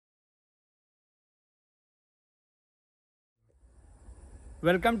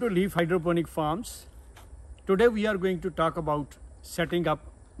Welcome to Leaf Hydroponic Farms. Today we are going to talk about setting up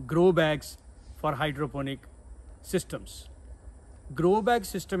grow bags for hydroponic systems. Grow bag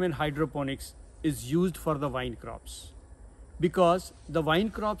system in hydroponics is used for the vine crops because the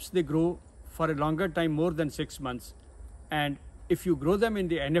vine crops, they grow for a longer time, more than 6 months, and if you grow them in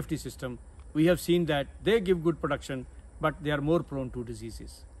the NFT system, we have seen that they give good production, but they are more prone to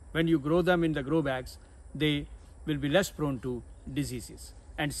diseases. When you grow them in the grow bags, they will be less prone to diseases.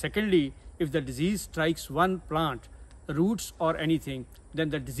 And secondly, if the disease strikes one plant, roots or anything,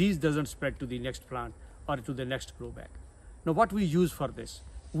 then the disease doesn't spread to the next plant or to the next grow bag. Now what we use for this?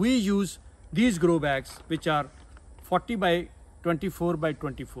 We use these grow bags which are 40 by 24 by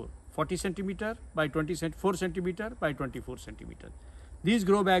 24, 40 centimeter by 24 centimeter by 24 centimeter. These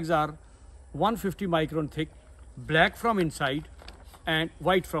grow bags are 150 micron thick, black from inside and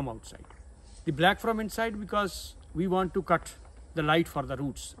white from outside. The black from inside because we want to cut the light for the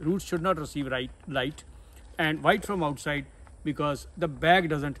roots. Roots should not receive light, and white from outside because the bag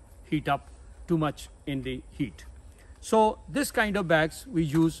doesn't heat up too much in the heat. So this kind of bags we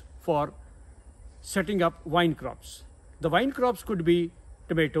use for setting up vine crops. The vine crops could be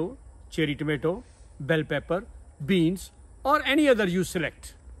tomato, cherry tomato, bell pepper, beans, or any other you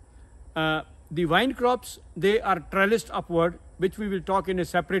select. The vine crops, they are trellised upward, which we will talk in a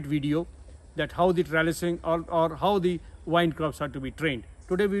separate video, that how the trellising or how the vine crops are to be trained.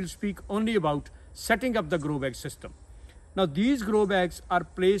 Today we will speak only about setting up the grow bag system. Now these grow bags are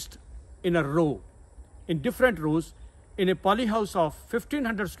placed in a row, in different rows. In a polyhouse of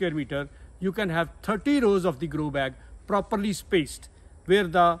 1500 square meter, you can have 30 rows of the grow bag properly spaced, where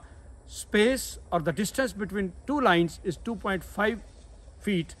the space or the distance between two lines is 2.5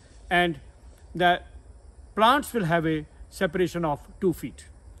 feet and the plants will have a separation of 2 feet.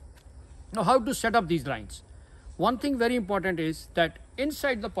 Now how to set up these lines? One thing very important is that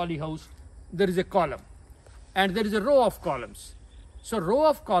inside the polyhouse there is a column and there is a row of columns. So row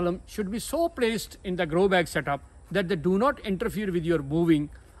of column should be so placed in the grow bag setup that they do not interfere with your moving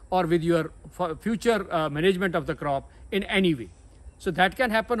or with your future management of the crop in any way. So that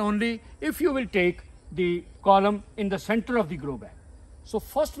can happen only if you will take the column in the center of the grow bag. So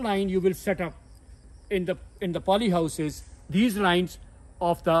first line you will set up in the polyhouses, these lines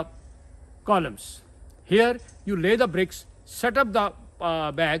of the columns. Here you lay the bricks, set up the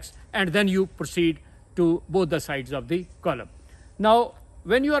bags, and then you proceed to both the sides of the column. Now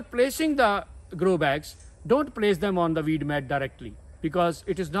when you are placing the grow bags, don't place them on the weed mat directly because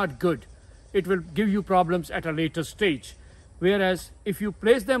it is not good. It will give you problems at a later stage. Whereas if you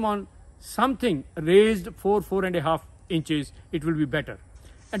place them on something raised 4.5 inches, it will be better.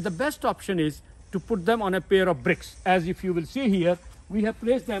 And the best option is to put them on a pair of bricks. As if you will see here, we have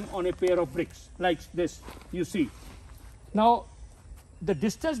placed them on a pair of bricks like this, you see. Now the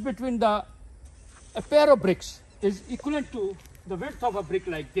distance between a pair of bricks is equivalent to the width of a brick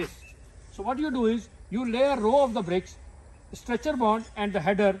like this. So what you do is you lay a row of the bricks, stretcher bond and the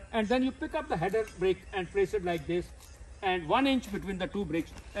header, and then you pick up the header brick and place it like this, and 1 inch between the two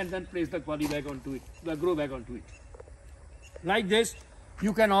bricks, and then place the poly bag onto it, the grow bag onto it. Like this,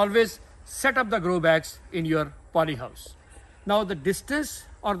 you can always set up the grow bags in your poly house. Now the distance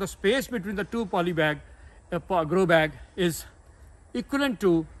or the space between the two grow bag is equivalent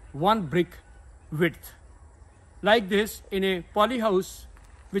to 1 brick width. Like this, in a poly house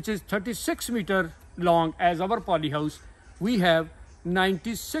which is 36 meter long as our poly house, we have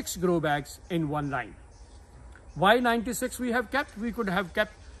 96 grow bags in one line. Why 96 we have kept? We could have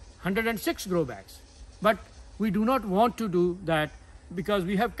kept 106 grow bags, but we do not want to do that because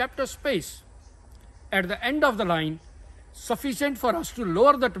we have kept a space at the end of the line sufficient for us to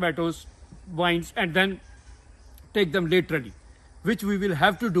lower the tomatoes vines and then take them laterally, which we will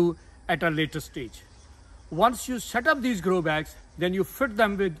have to do at a later stage. Once you set up these grow bags, then you fit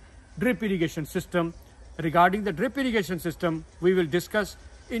them with drip irrigation system. Regarding the drip irrigation system, we will discuss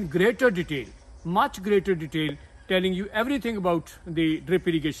in greater detail, much greater detail, telling you everything about the drip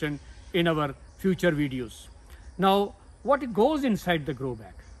irrigation in our future videos. Now, what goes inside the grow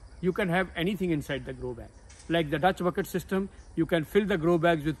bag? You can have anything inside the grow bag. Like the Dutch bucket system, you can fill the grow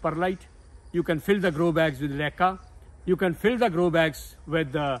bags with perlite, you can fill the grow bags with leca, you can fill the grow bags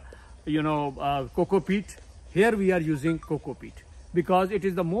with cocoa peat. Here we are using cocoa peat because it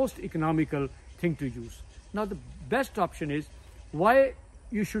is the most economical thing to use. Now the best option is why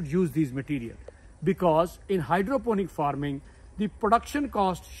you should use these material, because in hydroponic farming the production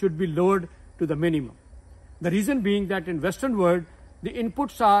cost should be lowered to the minimum. The reason being that in Western world the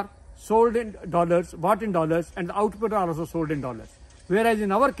inputs are sold in dollars, bought in dollars, and the output are also sold in dollars. Whereas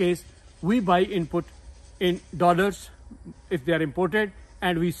in our case we buy input in dollars if they are imported,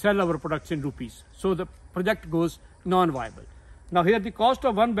 and we sell our products in rupees. So the project goes non-viable. Now here the cost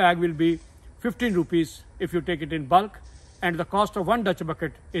of one bag will be 15 rupees if you take it in bulk, and the cost of one Dutch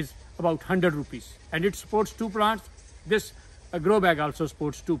bucket is about 100 rupees. And it supports 2 plants. This grow bag also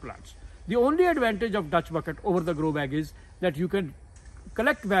supports 2 plants. The only advantage of Dutch bucket over the grow bag is that you can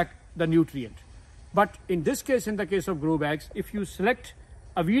collect back the nutrient. But in this case, in the case of grow bags, if you select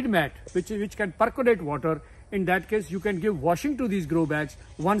a weed mat which can percolate water, in that case you can give washing to these grow bags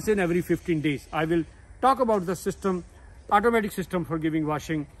once in every 15 days. I will talk about the system, automatic system for giving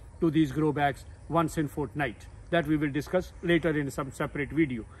washing to these grow bags once in fortnight. That we will discuss later in some separate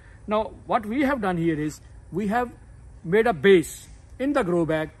video. Now what we have done here is we have made a base in the grow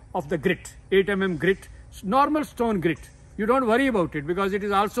bag of the grit, 8 mm grit, normal stone grit. You don't worry about it because it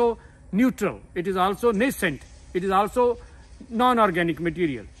is also neutral, it is also nascent, it is also non-organic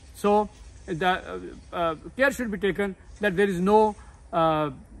material. So the care should be taken that there is no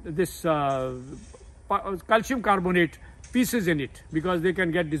calcium carbonate pieces in it, because they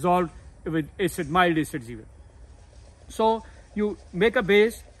can get dissolved with acid, mild acids even. So you make a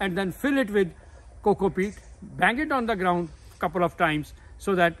base and then fill it with cocoa peat, bang it on the ground a couple of times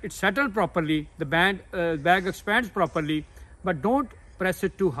so that it settles properly, the bag expands properly, but don't press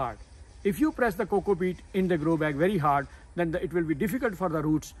it too hard. If you press the cocoa peat in the grow bag very hard, then it will be difficult for the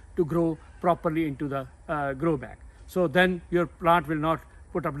roots to grow properly into the grow bag. So then your plant will not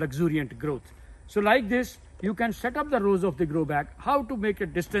put up luxuriant growth. So like this, you can set up the rows of the grow bag. How to make a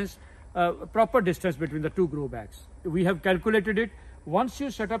distance, proper distance between the 2 grow bags. We have calculated it. Once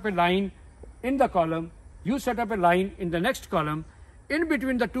you set up a line in the column, you set up a line in the next column. In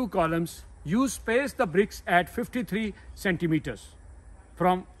between the 2 columns, you space the bricks at 53 centimeters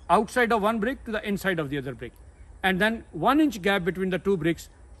from outside of one brick to the inside of the other brick. And then 1 inch gap between the 2 bricks,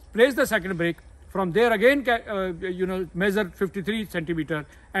 place the second brick. From there again, measure 53 centimeter,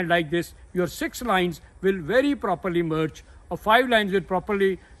 and like this, your 6 lines will very properly merge, or 5 lines will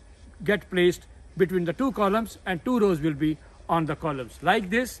properly get placed between the 2 columns, and 2 rows will be on the columns. Like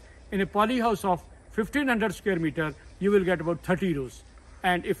this, in a polyhouse of 1500 square meter, you will get about 30 rows.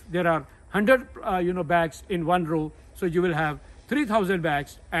 And if there are 100 bags in one row, so you will have 3000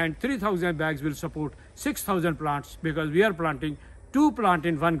 bags, and 3000 bags will support 6000 plants, because we are planting 2 plants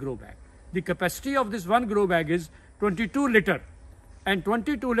in one grow bag. The capacity of this one grow bag is 22 liter, and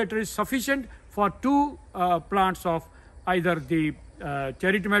 22 liter is sufficient for 2 plants of either the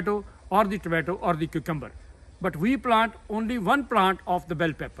cherry tomato or the tomato or the cucumber. But we plant only 1 plant of the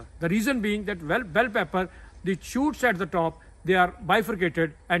bell pepper. The reason being that bell pepper, the shoots at the top, they are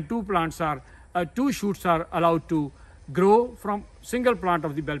bifurcated, and 2 shoots are allowed to grow from single plant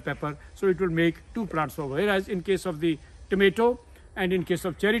of the bell pepper, so it will make 2 plants over. Whereas in case of the tomato and in case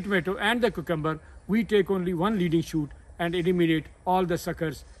of cherry tomato and the cucumber, we take only 1 leading shoot and eliminate all the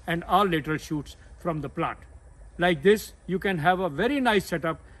suckers and all lateral shoots from the plant. Like this, you can have a very nice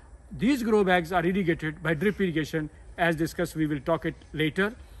setup. These grow bags are irrigated by drip irrigation. As discussed, we will talk it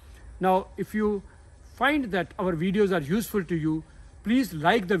later. Now, if you find that our videos are useful to you, please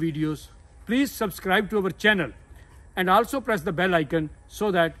like the videos, please subscribe to our channel, and also press the bell icon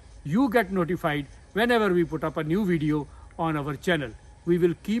so that you get notified whenever we put up a new video on our channel. We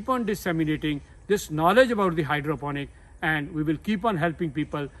will keep on disseminating this knowledge about the hydroponic, and we will keep on helping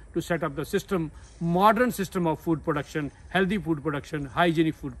people to set up the system, modern system of food production, healthy food production,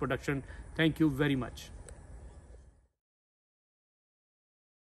 hygienic food production. Thank you very much.